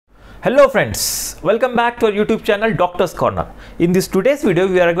Hello friends, welcome back to our YouTube channel Doctorscorner. In this today's video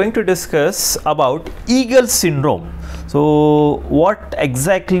we are going to discuss about Eagle syndrome. So what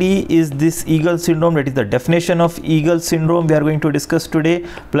exactly is this Eagle syndrome? That is the definition of Eagle syndrome we are going to discuss today,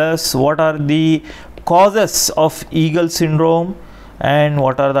 plus what are the causes of Eagle syndrome and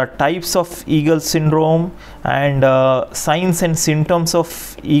what are the types of Eagle syndrome, and signs and symptoms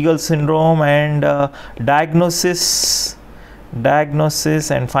of Eagle syndrome, and diagnosis,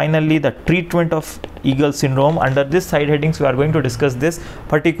 and finally the treatment of Eagle syndrome. Under this side headings we are going to discuss this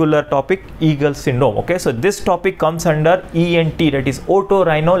particular topic, Eagle syndrome. Okay, so this topic comes under ENT, that is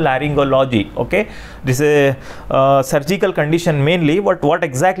Otorhinolaryngology. Okay, this is a surgical condition mainly, but what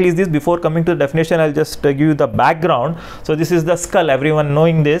exactly is this? Before coming to the definition, I'll just give you the background. So this is the skull, everyone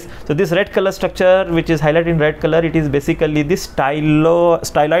knowing this. So this red color structure which is highlighted in red color, it is basically this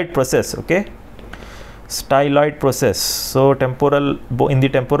styloid process. Okay, styloid process. So in the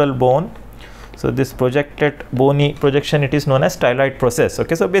temporal bone, so this projected bony projection, it is known as styloid process.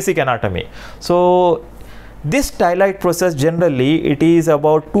 Okay, so basic anatomy. So this styloid process, generally it is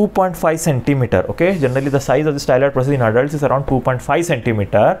about 2.5 centimeter. Okay, generally the size of the styloid process in adults is around 2.5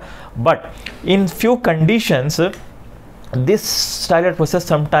 centimeter, but in few conditions this styloid process,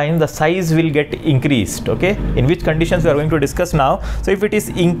 sometimes the size will get increased. Okay, in which conditions we are going to discuss now. So if it is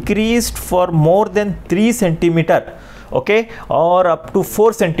increased for more than 3 centimeter, okay, or up to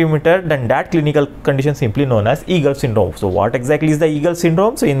 4 centimeter, then that clinical condition simply known as Eagle syndrome. So what exactly is the Eagle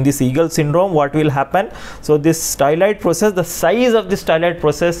syndrome? So in this Eagle syndrome, what will happen? So this styloid process, the size of the styloid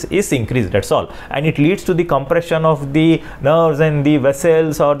process is increased, that's all, and it leads to the compression of the nerves and the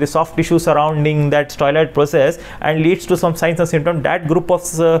vessels or the soft tissue surrounding that styloid process, and leads to some signs and symptoms. That group of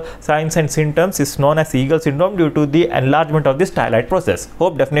signs and symptoms is known as Eagle syndrome due to the enlargement of the styloid process.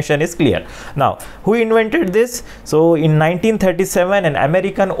 Hope definition is clear. Now, who invented this? So in 1937, an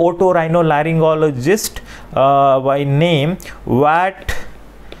American otorhinolaryngologist by name Watt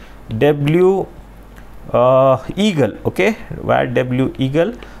W. Eagle. Okay, Watt W.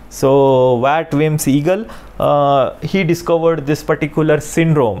 Eagle. So Watt Wims Eagle, he discovered this particular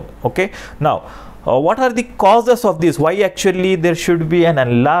syndrome. Okay, now what are the causes of this? Why actually there should be an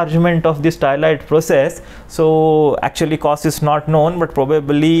enlargement of the styloid process? So actually cause is not known, but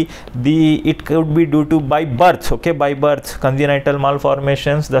probably it could be due to by birth. Okay, by birth, congenital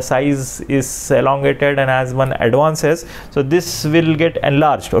malformations, the size is elongated, and as one advances, so this will get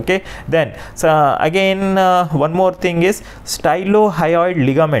enlarged. Okay, then so again one more thing is stylohyoid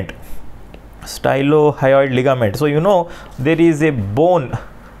ligament. Stylohyoid ligament. So you know there is a bone,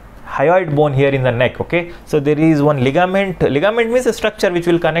 hyoid bone here in the neck. Okay, so there is one ligament. Ligament means a structure which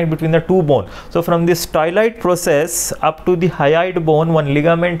will connect between the two bones. So from this styloid process up to the hyoid bone, one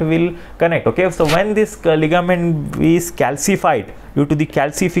ligament will connect. Okay, so when this ligament is calcified due to the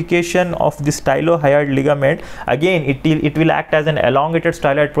calcification of the stylohyoid ligament, again it will act as an elongated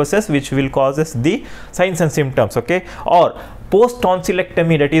styloid process which will causes the signs and symptoms. Okay, or post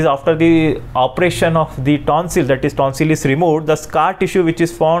tonsillectomy, that is after the operation of the tonsil, that is tonsil is removed, the scar tissue which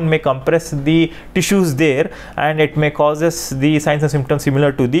is formed may compress the tissues there, and it may causes the signs and symptoms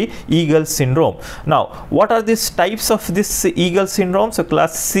similar to the Eagle syndrome. Now what are these types of this Eagle syndrome? So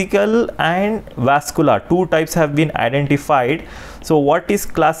classical and vascular, two types have been identified. So what is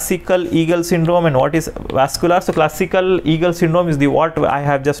classical Eagle syndrome and what is vascular? So classical Eagle syndrome is the what I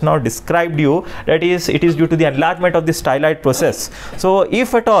have just now described you, that is it is due to the enlargement of the styloid process. So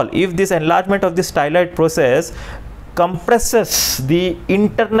if at all, if this enlargement of the styloid process compresses the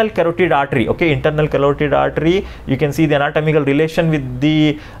internal carotid artery, okay, internal carotid artery, you can see the anatomical relation with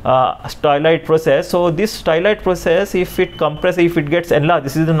the styloid process. So this styloid process, if it compresses, if it gets enlarged,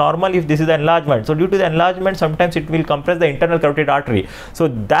 this is the normal, if this is the enlargement, so due to the enlargement sometimes it will compress the internal carotid artery. So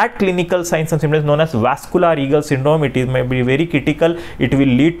that clinical signs and symptoms known as vascular Eagle syndrome. It is may be very critical, it will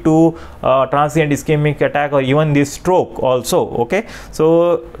lead to transient ischemic attack or even the stroke also. Okay,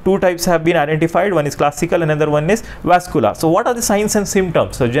 so two types have been identified, one is classical, another one is vascular. So what are the signs and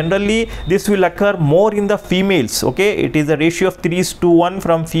symptoms? So generally this will occur more in the females. Okay, it is a ratio of 3:1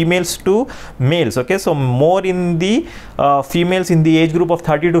 from females to males. Okay, so more in the females in the age group of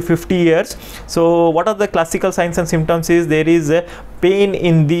 30 to 50 years. So what are the classical signs and symptoms? Is there is a pain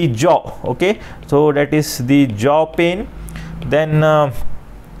in the jaw. Okay, so that is the jaw pain. Then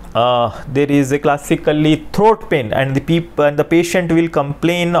there is a classically throat pain, and the patient will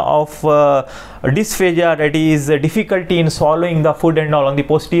complain of dysphagia, that is difficulty in swallowing the food and all on the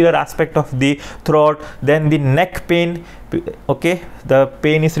posterior aspect of the throat. Then the neck pain. Okay, the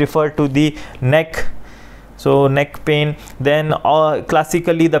pain is referred to the neck. So neck pain, then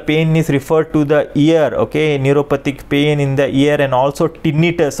classically the pain is referred to the ear, okay, neuropathic pain in the ear, and also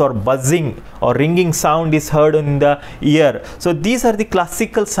tinnitus or buzzing or ringing sound is heard in the ear. So these are the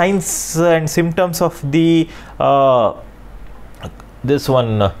classical signs and symptoms of the this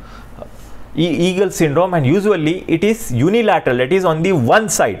one Eagle syndrome, and usually it is unilateral, it is on the one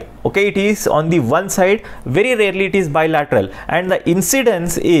side, okay, it is on the one side, very rarely it is bilateral, and the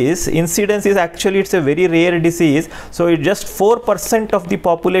incidence is actually, it's a very rare disease. So it just 4% of the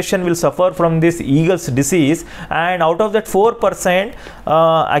population will suffer from this Eagle's disease, and out of that 4%,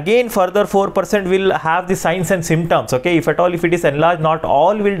 again further 4% will have the signs and symptoms, okay, if at all, if it is enlarged, not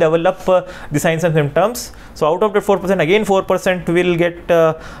all will develop the signs and symptoms. So out of the 4%, again 4% will get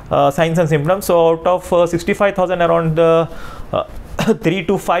signs and symptoms. So out of 65,000, around 3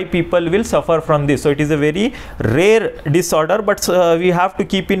 to 5 people will suffer from this. So it is a very rare disorder, but we have to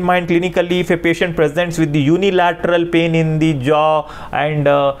keep in mind clinically, if a patient presents with the unilateral pain in the jaw, and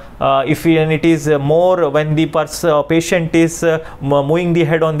if it is more when the patient is moving the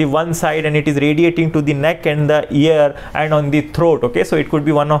head on the one side and it is radiating to the neck and the ear and on the throat, okay, so it could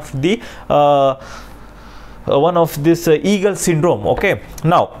be one of this Eagle syndrome. Okay,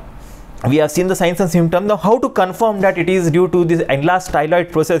 now we have seen the signs and symptoms. Now how to confirm that it is due to this enlarged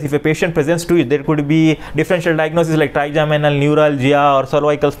styloid process? If a patient presents to it, there could be differential diagnosis like trigeminal neuralgia or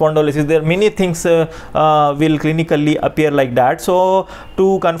cervical spondylosis. There are many things will clinically appear like that. So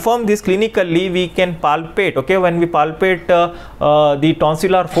to confirm this clinically, we can palpate, okay, when we palpate the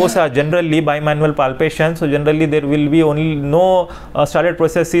tonsillar fossa, generally by manual palpation, so generally there will be only no styloid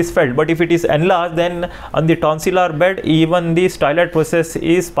process is felt, but if it is enlarged, then on the tonsillar bed even the styloid process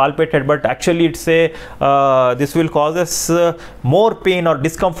is palpated, but actually it's a this will cause us more pain or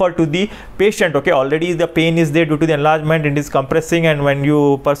discomfort to the patient, okay. Already the pain is there due to the enlargement, it is compressing, and when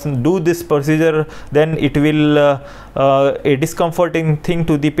you do this procedure, then it will a discomforting thing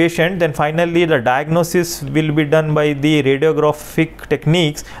to the patient. Then finally the diagnosis will be done by the radiographic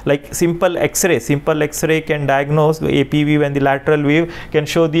techniques like simple x-ray can diagnose the APV when the lateral view can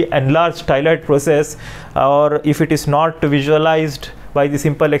show the enlarged styloid process, or if it is not visualized by the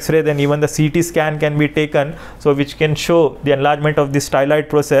simple x-ray, then even the CT scan can be taken, so which can show the enlargement of the styloid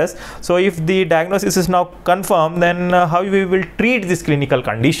process. So if the diagnosis is now confirmed, then how we will treat this clinical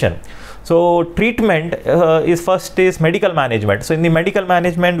condition? So treatment is medical management. So in the medical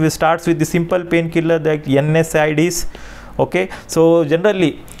management, we starts with the simple painkiller like NSAIDs, okay. So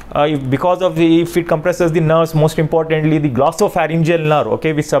generally because of if it compresses the nerves, most importantly the glossopharyngeal nerve,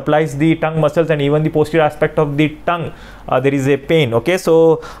 okay, which supplies the tongue muscles and even the posterior aspect of the tongue, there is a pain, okay.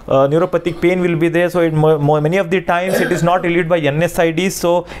 So neuropathic pain will be there. So many of the times it is not relieved by NSAIDs,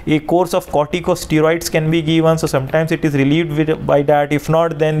 so a course of corticosteroids can be given. So sometimes it is relieved by that. If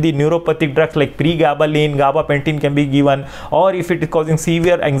not, then the neuropathic drugs like pregabalin, gabapentin can be given, or if it is causing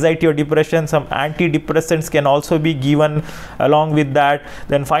severe anxiety or depression, some antidepressants can also be given along with that.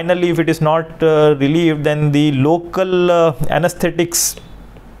 Then finally, if it is not relieved, then the local anesthetics,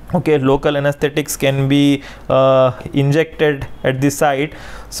 okay, local anesthetics can be injected at the site.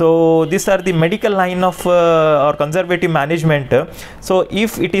 So these are the medical line of or conservative management. So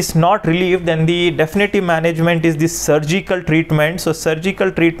if it is not relieved, then the definitive management is this surgical treatment. So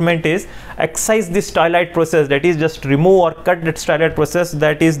surgical treatment is excise the styloid process, that is just remove or cut that styloid process,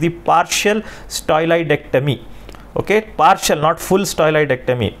 that is the partial styloidectomy, okay, partial, not full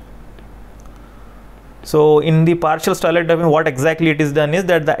styloidectomy. So in the partial styloidectomy, what exactly it is done is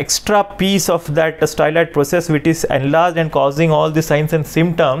that the extra piece of that styloid process which is enlarged and causing all the signs and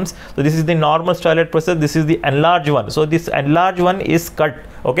symptoms, so this is the normal styloid process, this is the enlarged one. So this enlarged one is cut,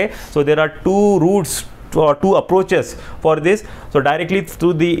 okay. So there are two routes or two approaches for this. So directly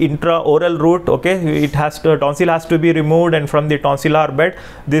through the intraoral route, okay, tonsil has to be removed, and from the tonsillar bed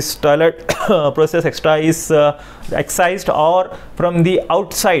this styloid process extra is excised, or from the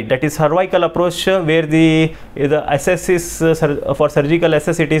outside, that is cervical approach, where the SS is for surgical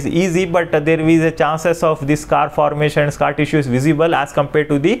SS it is easy, but there is a chances of this scar formation, scar tissue is visible as compared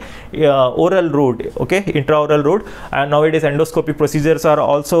to the oral route, okay, intraoral route. And nowadays endoscopic procedures are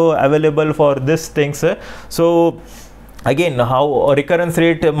also available for these things. So again, how recurrence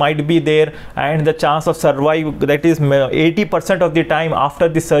rate might be there, and the chance of survive, that is 80% of the time after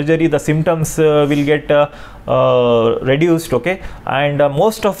the surgery the symptoms will get reduced, okay, and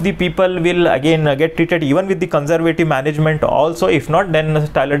most of the people will again get treated even with the conservative management also. If not, then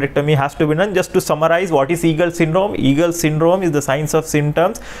styloidectomy has to be done. Just to summarize, what is Eagle syndrome? Eagle syndrome is the signs of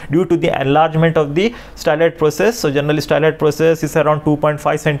symptoms due to the enlargement of the styloid process. So generally styloid process is around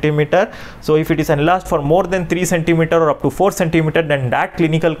 2.5 centimeter. So if it is enlarged for more than 3 centimeter or up to 4 centimeter, then that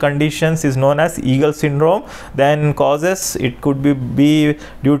clinical conditions is known as Eagle syndrome. Then causes, it could be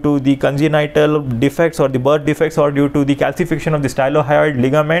due to the congenital defects or the birth defects, or due to the calcification of the stylohyoid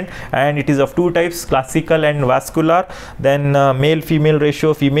ligament, and it is of two types, classical and vascular. Then male female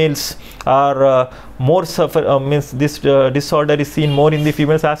ratio, females are more suffer, means this disorder is seen more in the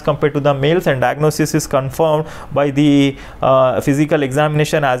females as compared to the males, and diagnosis is confirmed by the physical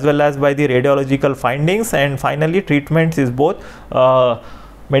examination as well as by the radiological findings. And finally treatments is both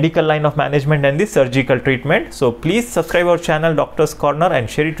medical line of management and the surgical treatment. So please subscribe our channel Doctor's Corner and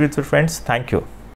share it with your friends. Thank you.